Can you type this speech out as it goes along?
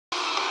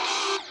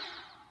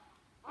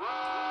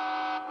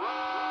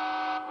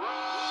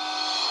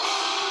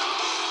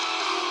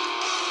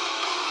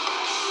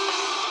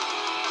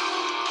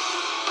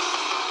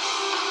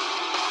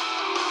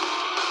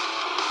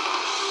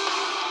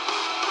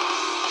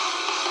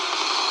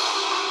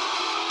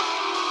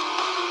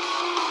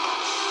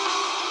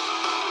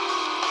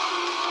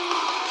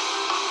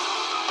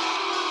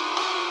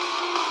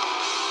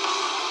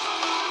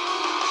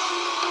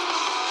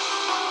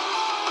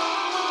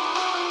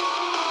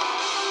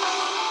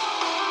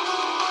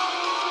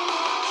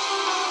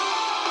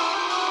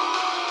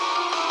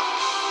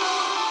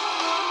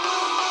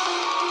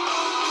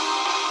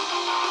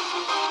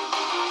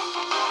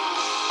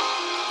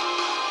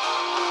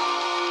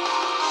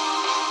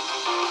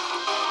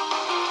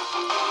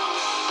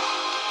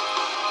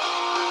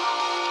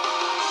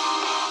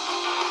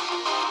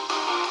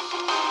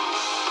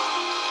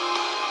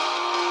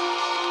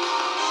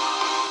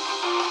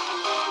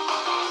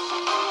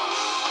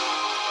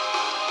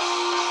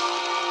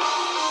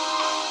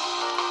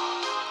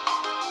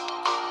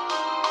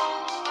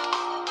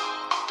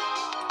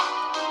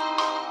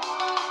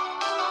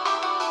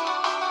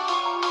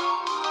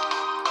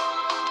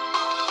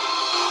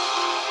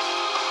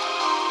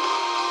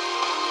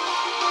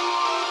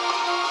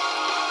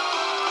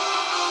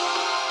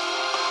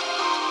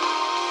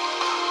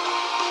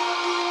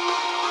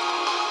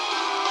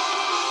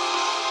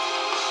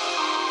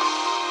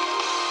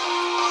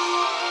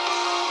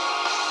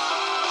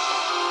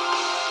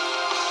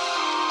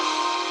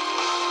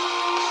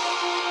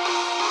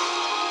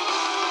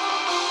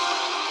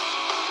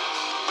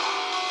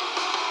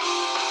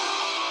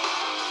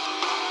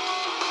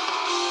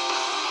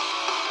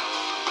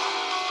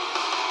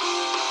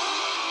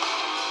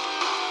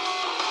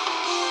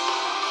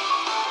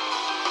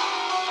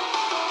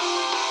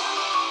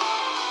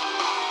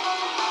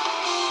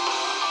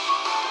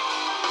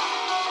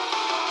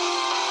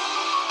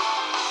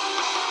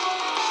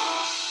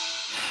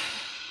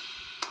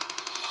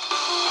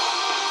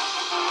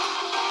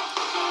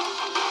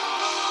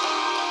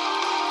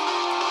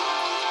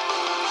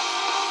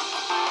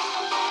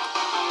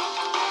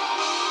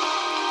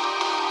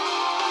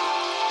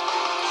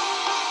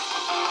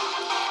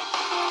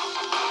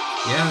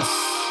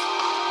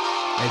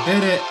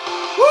did it!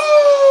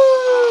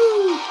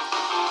 Woo!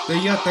 The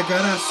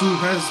Yatagarasu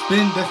has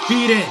been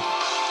defeated!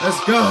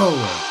 Let's go!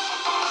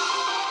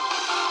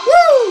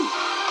 Woo!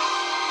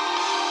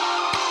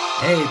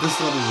 Hey, this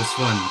level was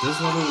fun. This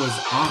level was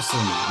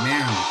awesome,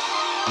 man.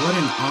 What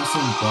an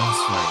awesome boss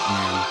fight,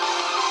 man.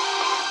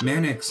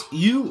 Manix,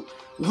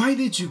 why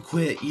did you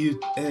quit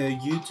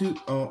YouTube?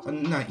 Oh,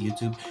 not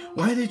YouTube.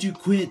 Why did you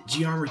quit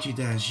Geometry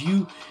Dash?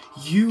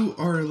 You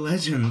are a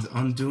legend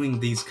on doing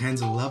these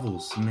kinds of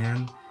levels,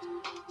 man.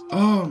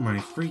 Oh my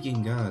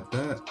freaking god,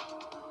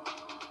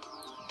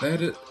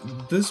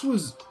 this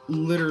was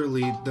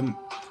literally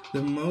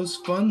the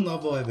most fun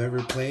level I've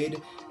ever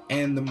played,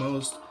 and the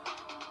most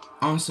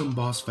awesome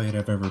boss fight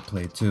I've ever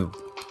played too.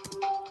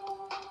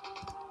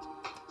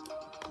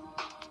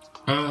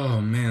 Oh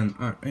man,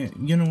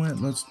 you know what?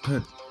 Let's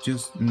put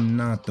just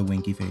not the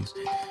winky face,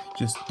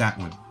 just that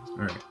one. All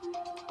right.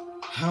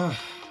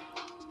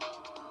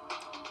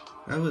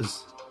 That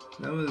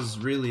was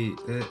really.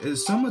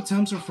 Some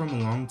attempts are from a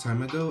long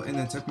time ago, and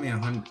it took me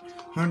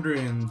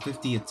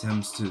 150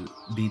 attempts to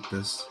beat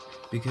this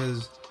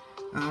because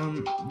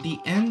the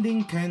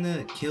ending kind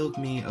of killed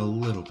me a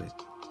little bit.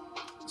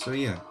 So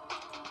yeah.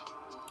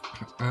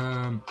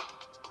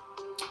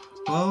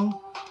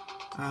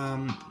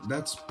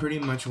 That's pretty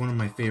much one of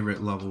my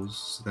favorite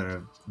levels that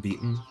I've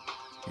beaten,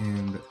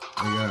 and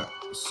I got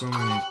so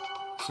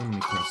many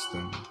quests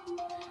done.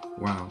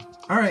 Wow.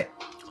 Alright.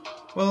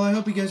 Well, I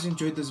hope you guys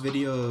enjoyed this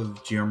video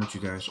of Geometry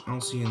Dash. I'll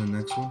see you in the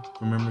next one.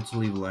 Remember to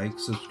leave a like,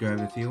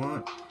 subscribe if you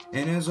want,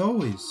 and as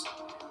always,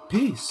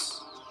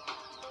 peace!